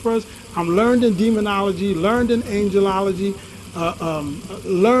 of June 1st, I'm learned in demonology, learned in angelology,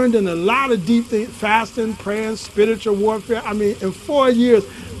 learned in a lot of deep things, fasting, praying, spiritual warfare. I mean, in 4 years,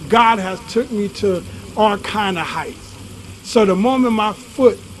 God has took me to all kind of heights. So the moment my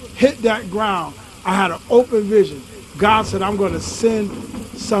foot hit that ground, I had an open vision. God said, I'm going to send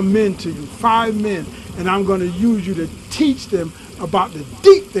some men to you, 5 men, and I'm going to use you to teach them about the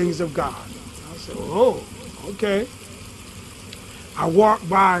deep things of God. I said, oh, okay. I walked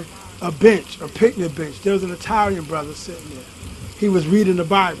by a bench, a picnic bench. There was an Italian brother sitting there. He was reading the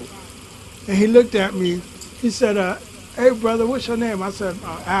Bible. And he looked at me. He said, hey, brother, what's your name? I said,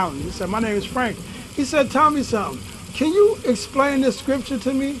 Alan. He said, my name is Frank. He said, tell me something. Can you explain this scripture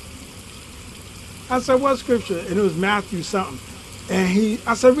to me? I said, what scripture? And it was Matthew something. And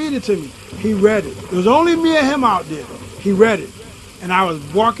I said, read it to me. He read it. It was only me and him out there. He read it. And I was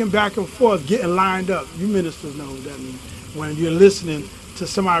walking back and forth, getting lined up. You ministers know what that means. When you're listening to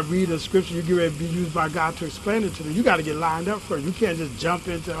somebody read a scripture, you get ready to be used by God to explain it to them. You got to get lined up first. You can't just jump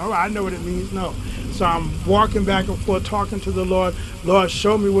into, oh, I know what it means. No. So I'm walking back and forth, talking to the Lord. Lord,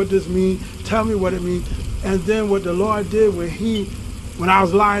 show me what this means. Tell me what it means. And then what the Lord did when I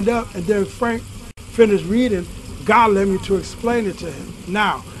was lined up, and then Frank finished reading, God led me to explain it to him.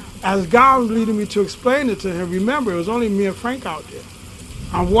 Now, as God was leading me to explain it to him, remember, it was only me and Frank out there.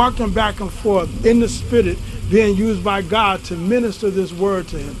 I'm walking back and forth in the Spirit, being used by God to minister this word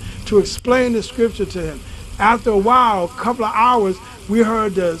to him, to explain the scripture to him. After a while, a couple of hours, we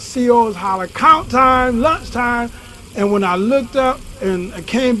heard the COs holler, count time, lunch time. And when I looked up and I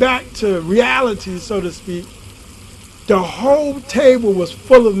came back to reality, so to speak, the whole table was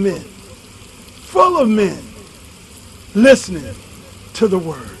full of men listening to the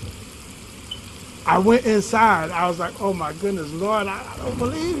word. I went inside. I was like, oh my goodness, Lord, I don't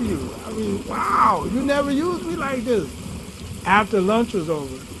believe you. I mean, wow, you never used me like this. After lunch was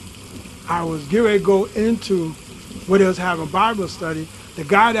over, I was getting ready to go into where they was having Bible study. The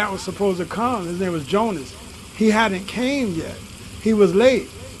guy that was supposed to come, his name was Jonas, he hadn't came yet. He was late.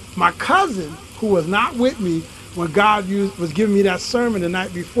 My cousin, who was not with me when God was giving me that sermon the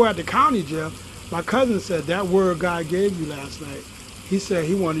night before at the county jail, my cousin said, that word God gave you last night, he said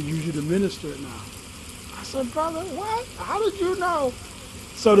he wanted to use you to minister it now. I said, brother, what? How did you know?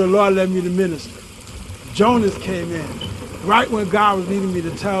 So the Lord led me to minister. Jonas came in right when God was leading me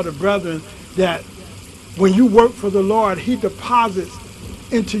to tell the brethren that when you work for the Lord, he deposits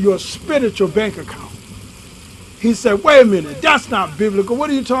into your spiritual bank account. He said, wait a minute, that's not biblical. What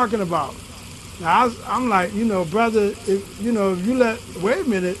are you talking about? Now, I'm like, brother, if you wait a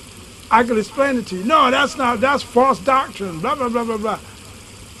minute, I could explain it to you. No, that's false doctrine, blah, blah, blah, blah, blah.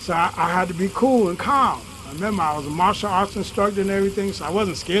 So I had to be cool and calm. I remember I was a martial arts instructor and everything, so I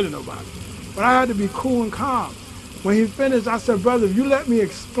wasn't scared of nobody. But I had to be cool and calm. When he finished, I said, brother, if you let me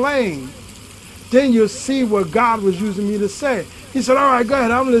explain, then you'll see what God was using me to say. He said, all right, go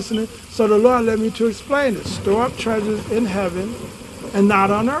ahead, I'm listening. So the Lord led me to explain it. Store up treasures in heaven and not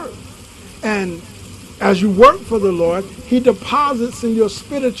on earth. And as you work for the Lord, he deposits in your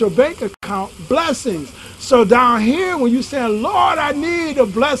spiritual bank account blessings. So down here, when you say, Lord, I need a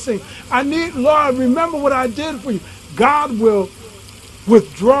blessing. Lord, remember what I did for you. God will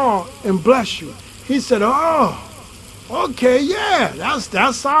withdraw and bless you. He said, oh, okay, yeah,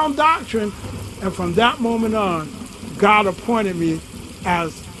 that's sound doctrine. And from that moment on, God appointed me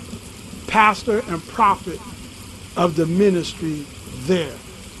as pastor and prophet of the ministry there.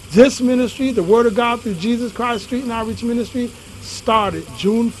 This ministry, the Word of God through Jesus Christ Street and Outreach Ministry, started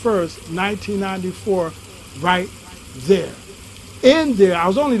June 1st, 1994, right there. In there, I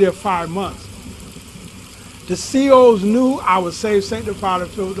was only there 5 months. The COs knew I was saved, sanctified,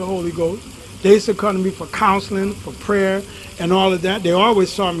 and filled with the Holy Ghost. They used to come to me for counseling, for prayer, and all of that. They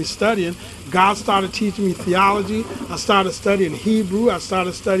always saw me studying. God started teaching me theology. I started studying Hebrew. I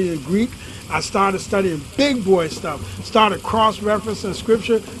started studying Greek. I started studying big boy stuff. Started cross-referencing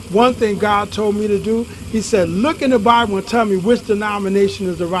scripture. One thing God told me to do, he said, look in the Bible and tell me which denomination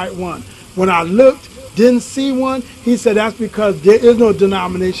is the right one. When I looked, didn't see one, he said, that's because there is no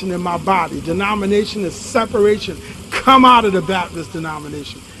denomination in my body. Denomination is separation. Come out of the Baptist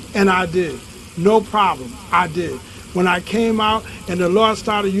denomination. And I did. No problem. I did. When I came out and the Lord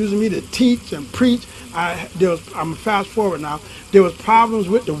started using me to teach and preach, I'm fast forward now, there was problems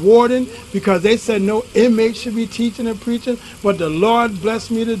with the warden because they said no inmate should be teaching and preaching, but the Lord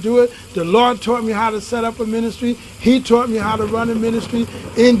blessed me to do it. The Lord taught me how to set up a ministry. He taught me how to run a ministry.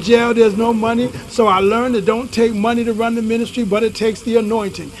 In jail, there's no money, so I learned it don't take money to run the ministry, but it takes the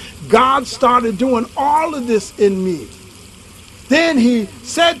anointing. God started doing all of this in me. Then he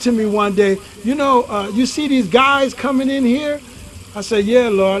said to me one day, you see these guys coming in here? I said, yeah,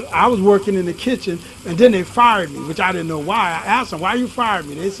 Lord. I was working in the kitchen, and then they fired me, which I didn't know why. I asked them, why you fired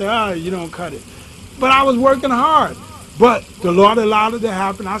me? They said, oh, you don't cut it. But I was working hard. But the Lord allowed it to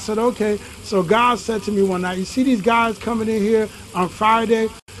happen. I said, okay. So God said to me one night, you see these guys coming in here on Friday?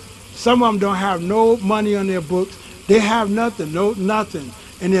 Some of them don't have no money on their books. They have nothing, nothing.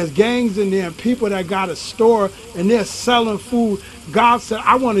 And there's gangs in there and people that got a store and they're selling food. God said,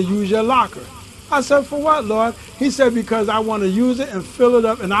 I want to use your locker. I said, for what, Lord? He said, because I want to use it and fill it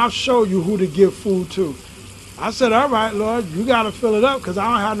up and I'll show you who to give food to. I said, all right, Lord, you got to fill it up because I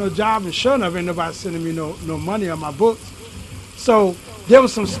don't have no job and sure enough ain't nobody sending me no money on my books. So there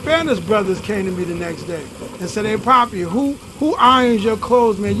was some Spanish brothers came to me the next day and said, hey, Poppy, who irons your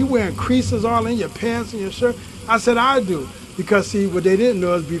clothes, man? You wearing creases all in your pants and your shirt? I said, I do. Because, see, what they didn't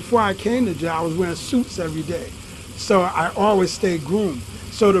know is before I came to jail, I was wearing suits every day. So I always stayed groomed.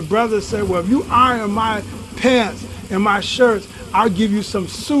 So the brother said, well, if you iron my pants and my shirts, I'll give you some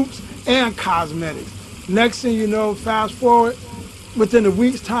suits and cosmetics. Next thing you know, fast forward, within a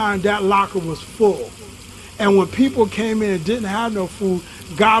week's time, that locker was full. And when people came in and didn't have no food,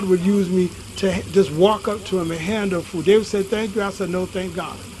 God would use me to just walk up to them and hand them food. They would say, thank you. I said, no, thank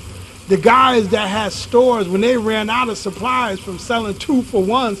God. The guys that had stores, when they ran out of supplies from selling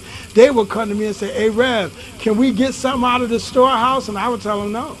 2-for-1s, they would come to me and say, hey, Rev, can we get something out of the storehouse? And I would tell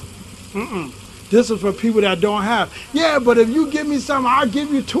them no. This is for people that don't have. Yeah, but if you give me something, I'll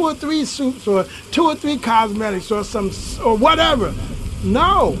give you 2 or 3 suits or 2 or 3 cosmetics or whatever.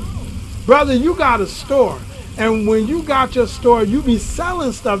 No. Brother, you got a store. And when you got your store, you be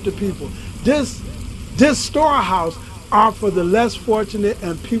selling stuff to people. This storehouse are for the less fortunate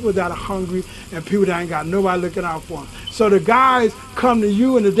and people that are hungry and people that ain't got nobody looking out for them. So the guys come to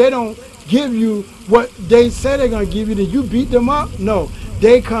you, and if they don't give you what they say they're going to give you, then you beat them up? No.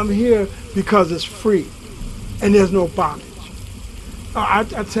 They come here because it's free and there's no bondage. I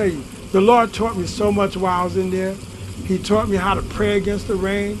tell you, the Lord taught me so much while I was in there. He taught me how to pray against the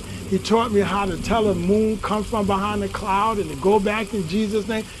rain. He taught me how to tell a moon come from behind the cloud and to go back in Jesus'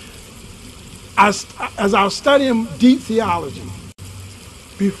 name. As I was studying deep theology,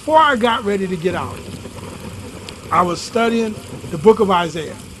 before I got ready to get out, I was studying the book of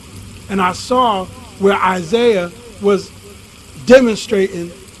Isaiah. And I saw where Isaiah was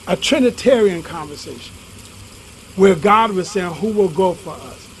demonstrating a Trinitarian conversation, where God was saying, who will go for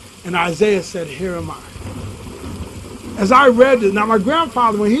us? And Isaiah said, here am I. As I read it, now my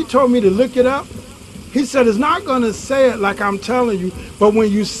grandfather, when he told me to look it up, he said, it's not going to say it like I'm telling you, but when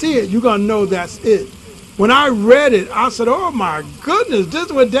you see it, you're going to know that's it. When I read it, I said, oh my goodness, this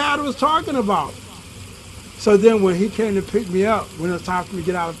is what Dad was talking about. So then when he came to pick me up, when it was time for me to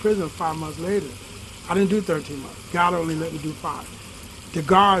get out of prison 5 months later, I didn't do 13 months. God only let me do 5. The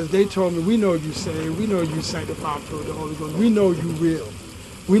guards, they told me, we know you saved. We know you sanctified through the Holy Ghost. We know you real.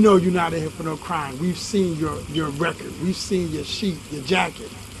 We know you're not in here for no crime. We've seen your record. We've seen your sheet, your jacket.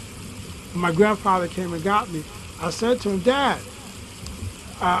 When my grandfather came and got me, I said to him, Dad,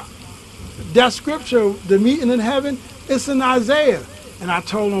 that scripture, the meeting in heaven, it's in Isaiah. And I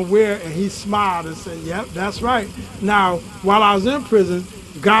told him where, and he smiled and said, yep, that's right. Now, while I was in prison,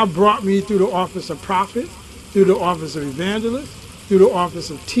 God brought me through the office of prophet, through the office of evangelist, through the office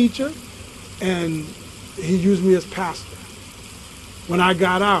of teacher, and he used me as pastor. When I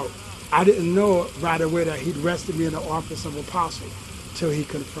got out, I didn't know right away that he'd rested me in the office of apostle till he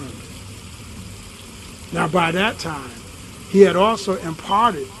confirmed it. Now, by that time, he had also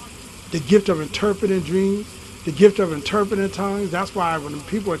imparted the gift of interpreting dreams, the gift of interpreting tongues. That's why when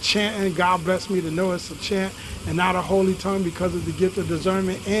people are chanting, God bless me to know it's a chant and not a holy tongue, because of the gift of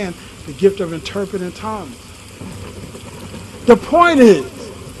discernment and the gift of interpreting tongues. The point is,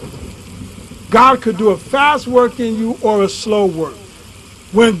 God could do a fast work in you or a slow work.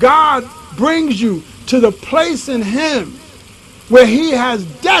 When God brings you to the place in him where he has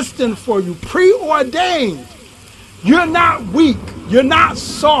destined for you, preordained, you're not weak, you're not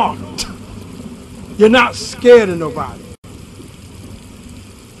soft, you're not scared of nobody.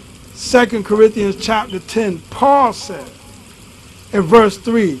 2 Corinthians chapter 10, Paul said in verse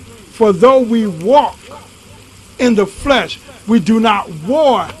 3, for though we walk in the flesh, we do not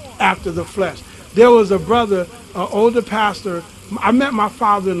war after the flesh. There was a brother, an older pastor. I met my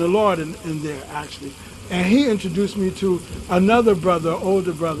father in the Lord in there, actually. And he introduced me to another brother,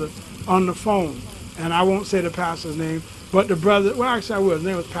 older brother, on the phone. And I won't say the pastor's name, but the brother, well, actually I will. His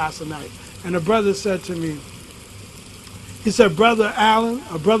name was Pastor Knight. And the brother said to me, he said, Brother Allen,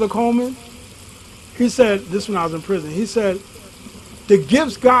 or Brother Coleman, he said, this when I was in prison, he said, the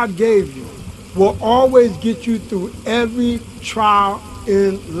gifts God gave you will always get you through every trial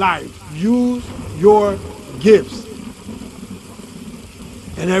in life. Use your gifts.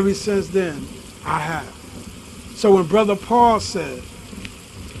 And ever since then, I have. So when Brother Paul said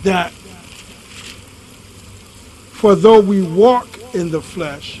that, for though we walk in the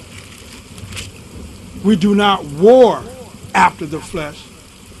flesh, we do not war after the flesh.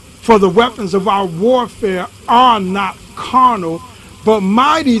 For the weapons of our warfare are not carnal, but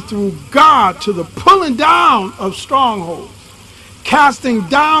mighty through God to the pulling down of strongholds, casting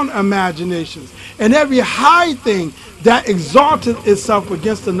down imaginations, and every high thing that exalteth itself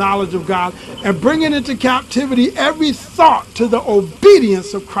against the knowledge of God, and bringing into captivity every thought to the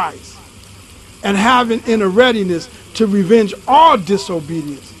obedience of Christ, and having in a readiness to revenge all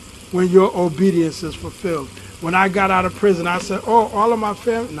disobedience when your obedience is fulfilled. When I got out of prison, I said, oh, all of my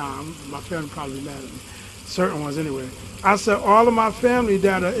family, my family probably mad at me, certain ones anyway. I said, all of my family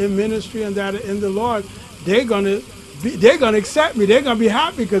that are in ministry and that are in the Lord, they're gonna accept me. They're gonna be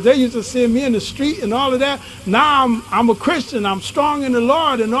happy because they used to see me in the street and all of that. Now I'm a Christian. I'm strong in the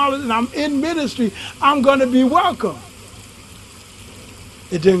Lord and all of that. And I'm in ministry. I'm gonna be welcome.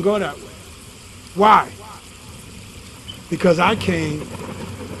 It didn't go that way. Why? Because I came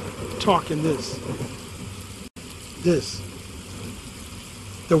talking this,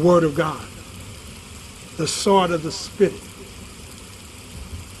 the Word of God, the sword of the Spirit.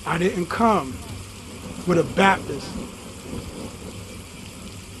 I didn't come with a Baptist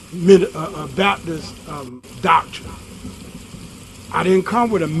doctrine. I didn't come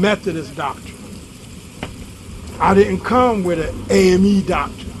with a Methodist doctrine. I didn't come with an AME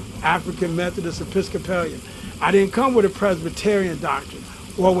doctrine, African Methodist Episcopalian. I didn't come with a Presbyterian doctrine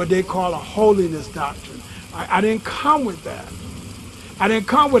or what they call a holiness doctrine. I didn't come with that. I didn't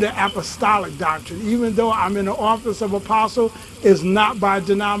come with an apostolic doctrine. Even though I'm in the office of apostle, it's not by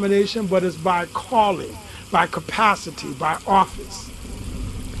denomination, but it's by calling, by capacity, by office.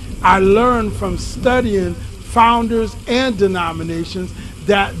 I learned from studying founders and denominations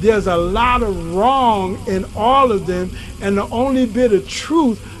that there's a lot of wrong in all of them, and the only bit of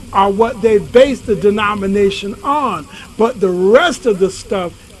truth are what they base the denomination on. But the rest of the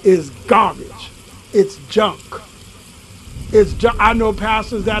stuff is garbage. It's junk. I know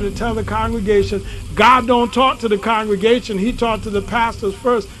pastors that tell the congregation, God don't talk to the congregation, he talked to the pastors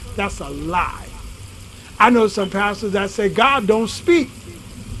first. That's a lie. I know some pastors that say God don't speak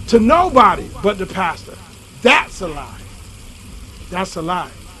to nobody but the pastor. That's a lie. That's a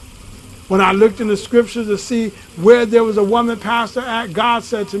lie. When I looked in the scriptures to see where there was a woman pastor at, God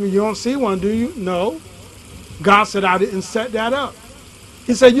said to me, you don't see one, do you? No. God said, I didn't set that up.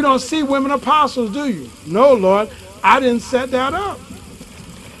 He said, you don't see women apostles, do you? No, Lord, I didn't set that up.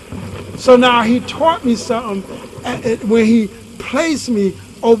 So now he taught me something when he placed me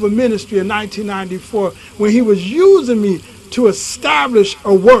over ministry in 1994, when he was using me to establish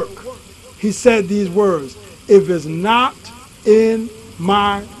a work. He said these words, if it's not in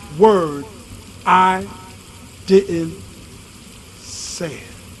my word, I didn't say it.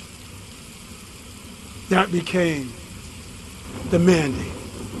 That became the mandate.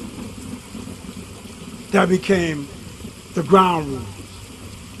 That became the ground rules,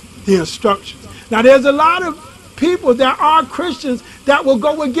 the instructions. Now there's a lot of people that are Christians that will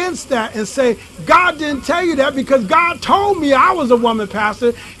go against that and say, God didn't tell you that because God told me I was a woman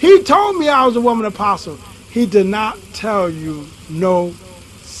pastor. He told me I was a woman apostle. He did not tell you no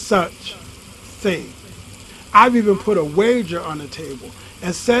such thing. I've even put a wager on the table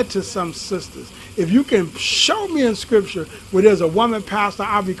and said to some sisters, if you can show me in scripture where there's a woman pastor,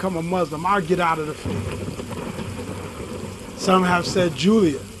 I'll become a Muslim. I'll get out of the faith. Some have said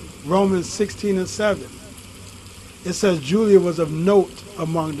Julia, Romans 16:7. It says Julia was of note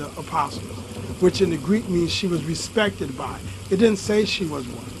among the apostles, which in the Greek means she was respected by. It didn't say she was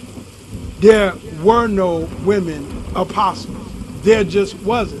one. There were no women apostles. There just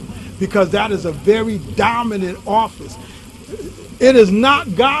wasn't, because that is a very dominant office. It is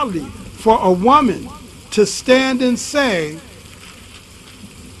not godly for a woman to stand and say,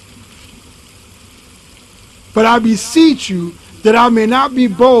 but I beseech you that I may not be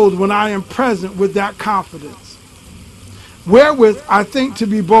bold when I am present with that confidence, wherewith I think to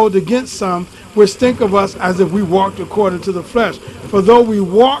be bold against some which think of us as if we walked according to the flesh. For though we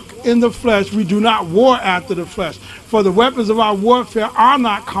walk in the flesh, we do not war after the flesh. For the weapons of our warfare are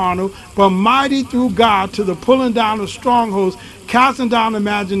not carnal, but mighty through God to the pulling down of strongholds, casting down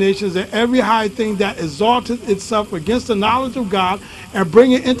imaginations and every high thing that exalteth itself against the knowledge of God, and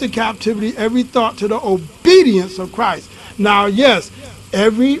bringing into captivity every thought to the obedience of Christ. Now, yes,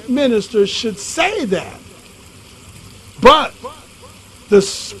 every minister should say that, but the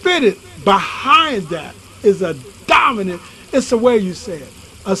spirit behind that is a dominant, it's the way you say it.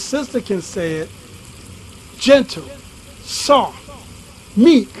 A sister can say it gentle, soft,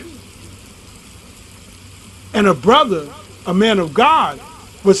 meek. And a brother, a man of God,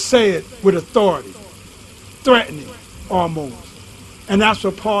 would say it with authority, threatening almost. And that's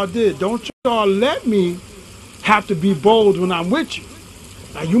what Paul did. Don't y'all let me have to be bold when I'm with you.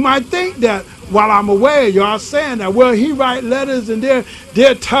 Now you might think that while I'm away, y'all saying that, well, he write letters and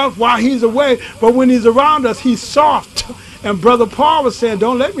they're tough while he's away, but when he's around us, he's soft. And Brother Paul was saying,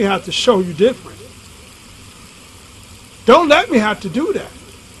 don't let me have to show you different. Don't let me have to do that.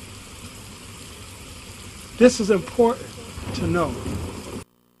 This is important to know.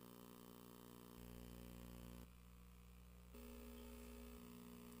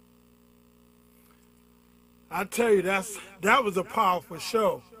 I tell you, that was a powerful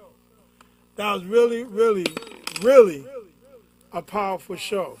show. That was really, really, really a powerful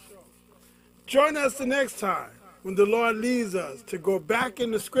show. Join us the next time when the Lord leads us to go back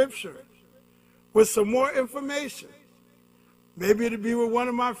in the scripture with some more information. Maybe it'll be with one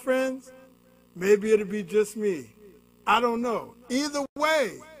of my friends. Maybe it'll be just me. I don't know. Either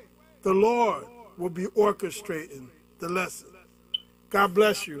way, the Lord will be orchestrating the lesson. God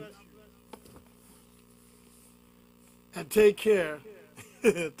bless you. And take care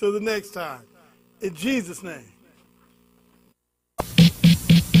till the next time. In Jesus' name.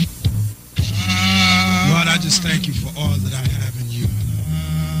 Lord, I just thank you for all that I have in you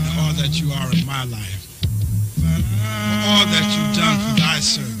and all that you are in my life. For all that you've done for thy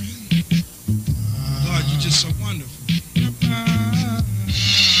servant. Lord, you're just so wonderful.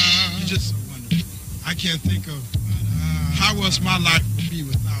 You're just so wonderful. I can't think of how else my life would be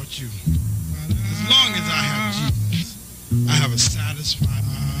without you. As long as I have Jesus, I have a satisfied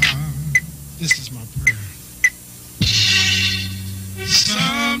mind. This is my prayer.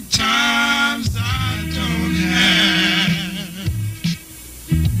 Sometimes I don't have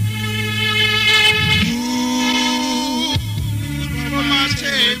food on my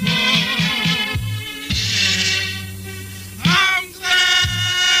table. I'm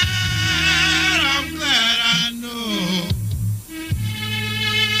glad I know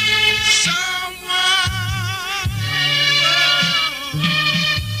someone,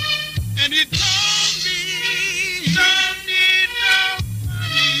 and he told me don't need no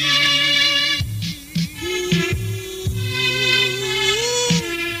money.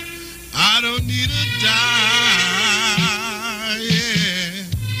 I don't need a dime, yeah.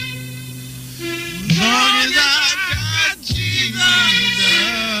 As long as I got Jesus,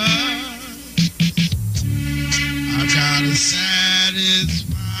 I gotta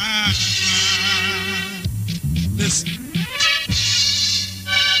satisfy my mind. Listen.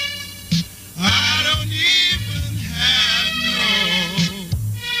 I don't even have no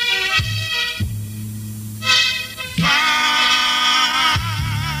fine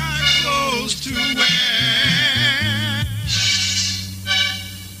clothes to wear.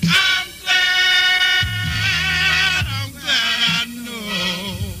 I'm glad I know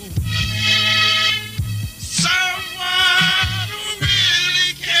someone who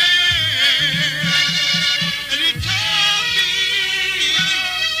really cares. And he told me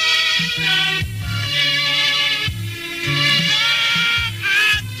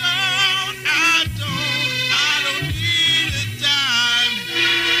I don't need a dime,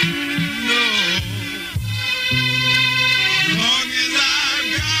 no.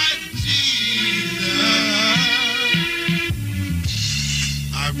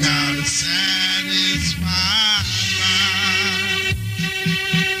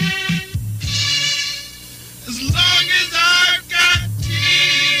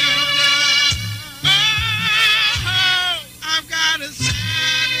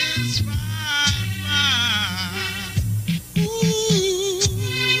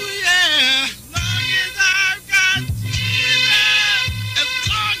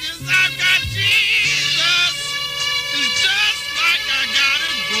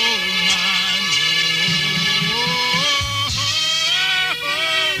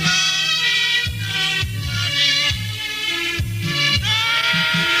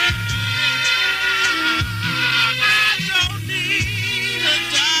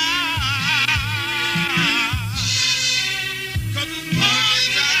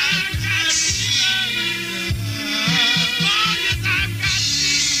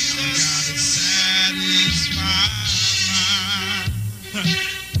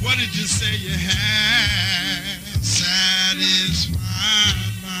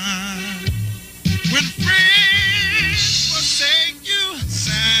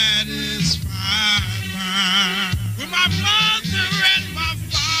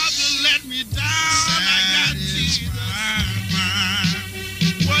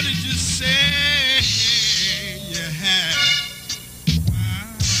 did you say?